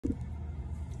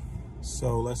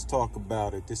So let's talk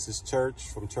about it. This is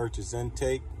Church from Church's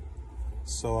Intake.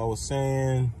 So I was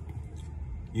saying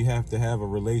you have to have a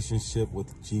relationship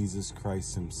with Jesus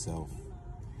Christ himself.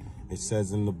 It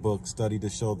says in the book, study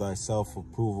to show thyself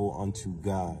approval unto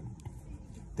God.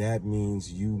 That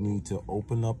means you need to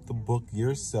open up the book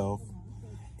yourself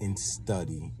and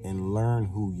study and learn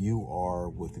who you are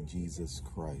with Jesus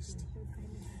Christ.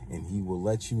 And he will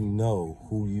let you know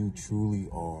who you truly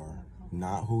are.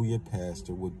 Not who your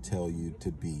pastor would tell you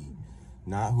to be.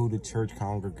 Not who the church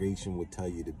congregation would tell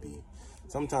you to be.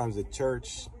 Sometimes the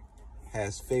church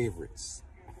has favorites.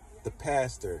 The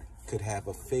pastor could have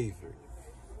a favorite.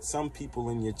 Some people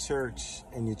in your church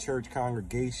and your church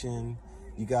congregation,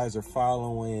 you guys are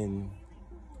following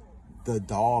the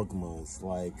dogmas,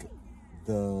 like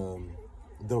the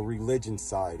religion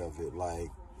side of it, like,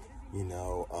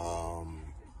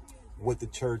 what the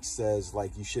church says,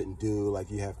 like you shouldn't do,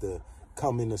 like you have to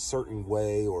come in a certain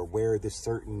way or wear this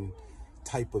certain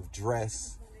type of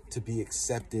dress to be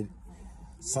accepted.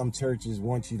 Some churches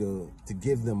want you to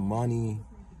give them money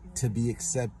to be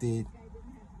accepted,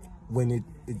 when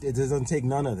it doesn't take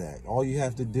none of that. All you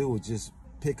have to do is just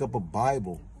pick up a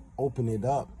Bible, open it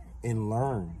up, and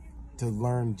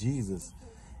learn Jesus.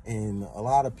 And a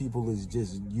lot of people is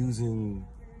just using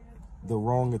the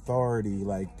wrong authority,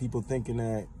 like people thinking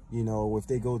that, if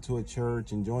they go to a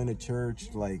church and join a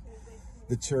church, like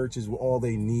the church is all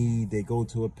they need. They go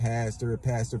to a pastor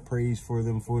prays for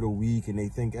them for the week, and they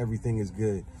think everything is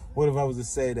good. What if I was to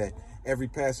say that every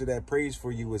pastor that prays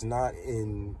for you is not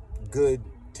in good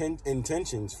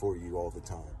intentions for you all the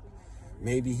time?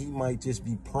 Maybe he might just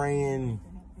be praying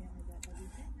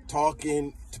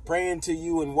to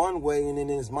you in one way, and in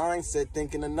his mindset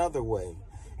thinking another way.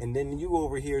 And then you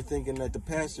over here thinking that the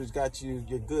pastor's got your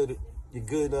good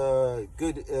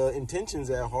intentions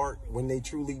at heart, when they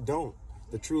truly don't.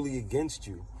 They're truly against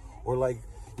you. Or like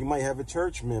you might have a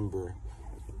church member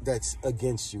that's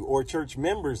against you, or church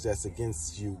members that's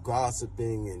against you,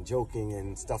 gossiping and joking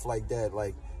and stuff like that.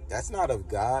 Like, that's not of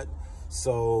God.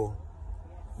 So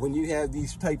when you have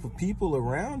these type of people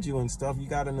around you and stuff, you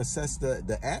got to assess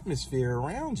the atmosphere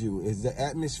around you. Is the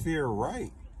atmosphere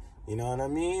right? You know what I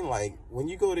mean? Like, when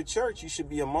you go to church, you should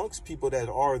be amongst people that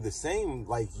are the same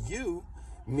like you,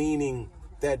 meaning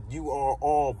that you are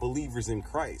all believers in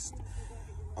Christ.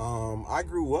 I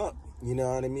grew up,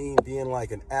 being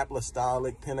like an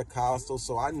apostolic Pentecostal.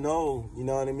 So I know,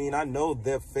 I know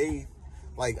their faith.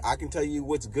 Like, I can tell you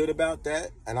what's good about that,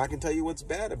 and I can tell you what's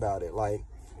bad about it. Like,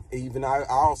 even I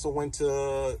also went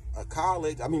to a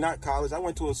college. I mean, not college. I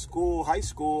went to high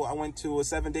school. I went to a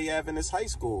Seventh-day Adventist high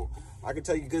school. I can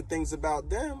tell you good things about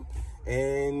them.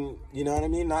 And,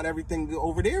 not everything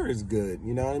over there is good.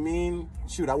 You know what I mean?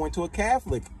 Shoot, I went to a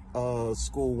Catholic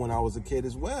school when I was a kid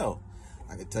as well.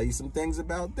 I could tell you some things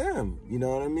about them. You know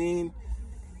what I mean?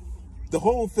 The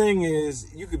whole thing is,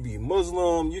 you could be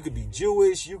Muslim, you could be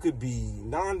Jewish, you could be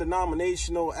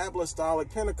non-denominational,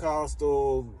 apostolic,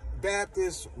 Pentecostal,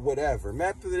 Baptist, whatever,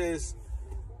 Methodist.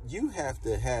 You have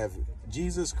to have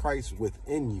Jesus Christ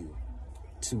within you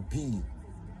to be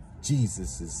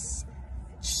Jesus's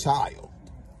child.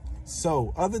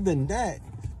 So other than that,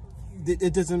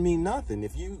 it doesn't mean nothing.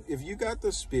 If you got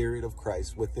the Spirit of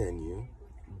Christ within you,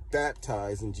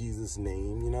 baptized in Jesus'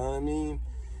 name, you know what I mean,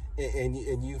 and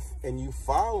you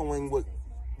following what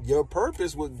your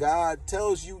purpose, what God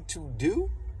tells you to do,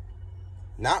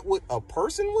 not what a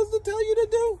person was to tell you to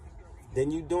do,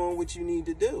 then you doing what you need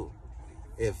to do.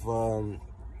 If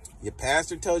your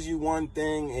pastor tells you one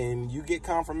thing and you get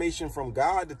confirmation from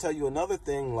God to tell you another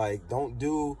thing, like don't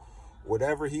do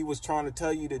whatever he was trying to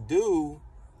tell you to do,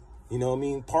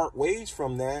 part ways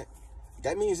from that,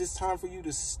 that means it's time for you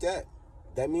to step.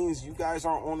 That means you guys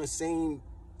aren't on the same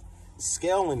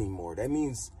scale anymore. That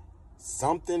means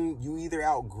you either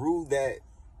outgrew that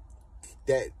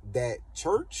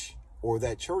church, or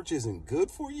that church isn't good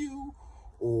for you,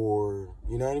 or,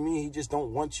 you know what I mean? He just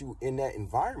don't want you in that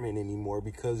environment anymore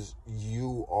because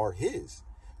you are his.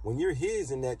 When you're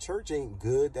his and that church ain't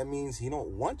good, that means he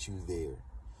don't want you there.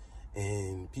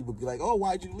 And people be like, oh,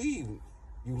 why'd you leave?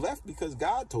 You left because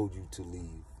God told you to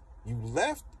leave. You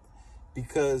left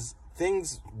because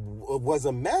things was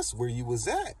a mess where you was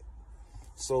at.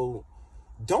 So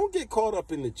don't get caught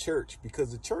up in the church,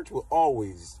 because the church will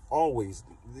always,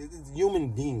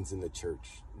 human beings in the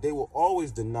church, they will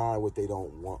always deny what they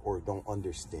don't want or don't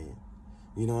understand.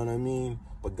 You know what I mean?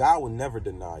 But God will never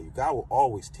deny you. God will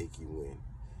always take you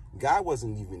in. God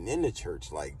wasn't even in the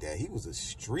church like that. He was a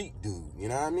street dude. You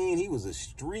know what I mean? He was a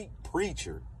street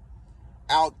preacher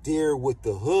out there with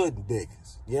the hood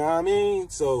niggas. You know what I mean?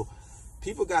 So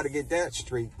people got to get that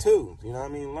straight too. You know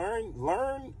what I mean?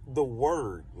 Learn the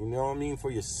word, you know what I mean,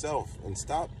 for yourself, and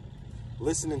stop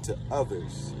listening to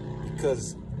others,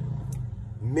 because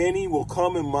many will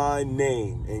come in my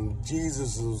name and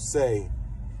Jesus will say,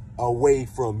 away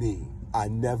from me, I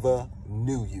never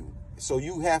knew you. So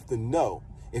you have to know,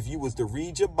 if you was to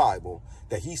read your Bible,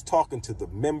 that he's talking to the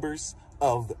members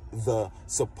of the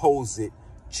supposed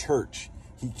church.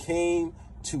 He came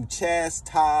to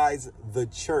chastise the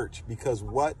church, because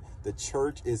what? The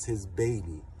church is his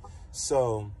baby.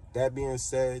 So that being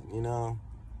said, you know,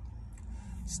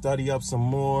 study up some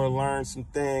more, learn some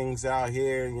things out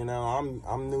here. You know,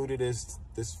 I'm new to this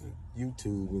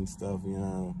YouTube and stuff, you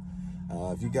know.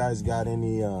 If you guys got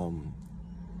any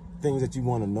things that you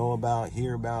want to know about,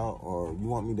 hear about, or you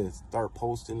want me to start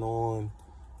posting on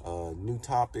new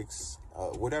topics,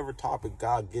 whatever topic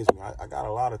God gives me, I got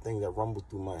a lot of things that rumble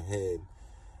through my head.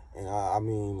 And I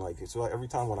mean, like, so every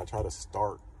time when I try to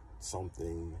start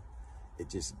something, it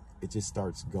just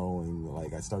starts going.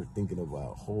 Like, I start thinking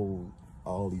about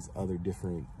all these other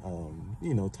different,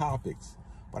 you know, topics.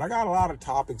 But I got a lot of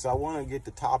topics. I want to get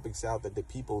the topics out that the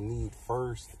people need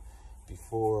first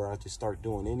before I just start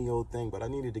doing any old thing. But I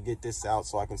needed to get this out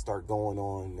so I can start going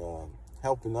on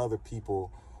helping other people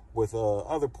with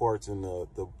other parts in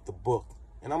the book.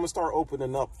 And I'm going to start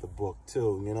opening up the book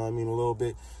too, you know what I mean, a little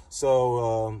bit.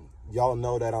 So y'all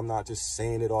know that I'm not just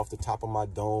saying it off the top of my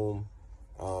dome.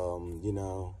 You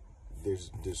know,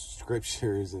 there's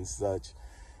scriptures and such,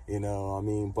 you know, I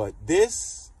mean, but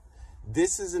this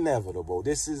is inevitable.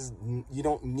 You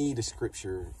don't need a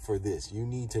scripture for this. You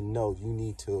need to know, you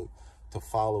need to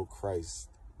follow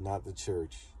Christ, not the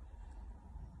church.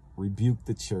 Rebuke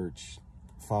the church,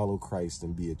 follow Christ,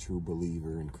 and be a true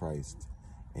believer in Christ,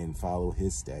 and follow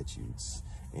his statutes.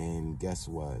 And guess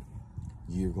what?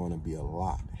 You're going to be a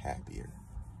lot happier.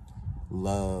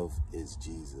 Love is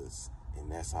Jesus,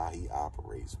 and that's how he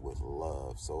operates, with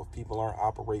love. So if people aren't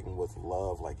operating with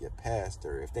love, like your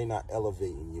pastor, if they're not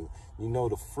elevating you, you know,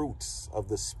 the fruits of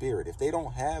the Spirit, if they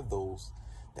don't have those,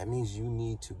 that means you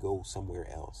need to go somewhere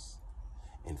else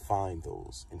and find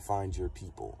those, and find your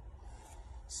people.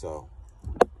 So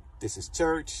this is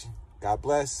church. God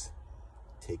bless.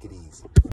 Take it easy.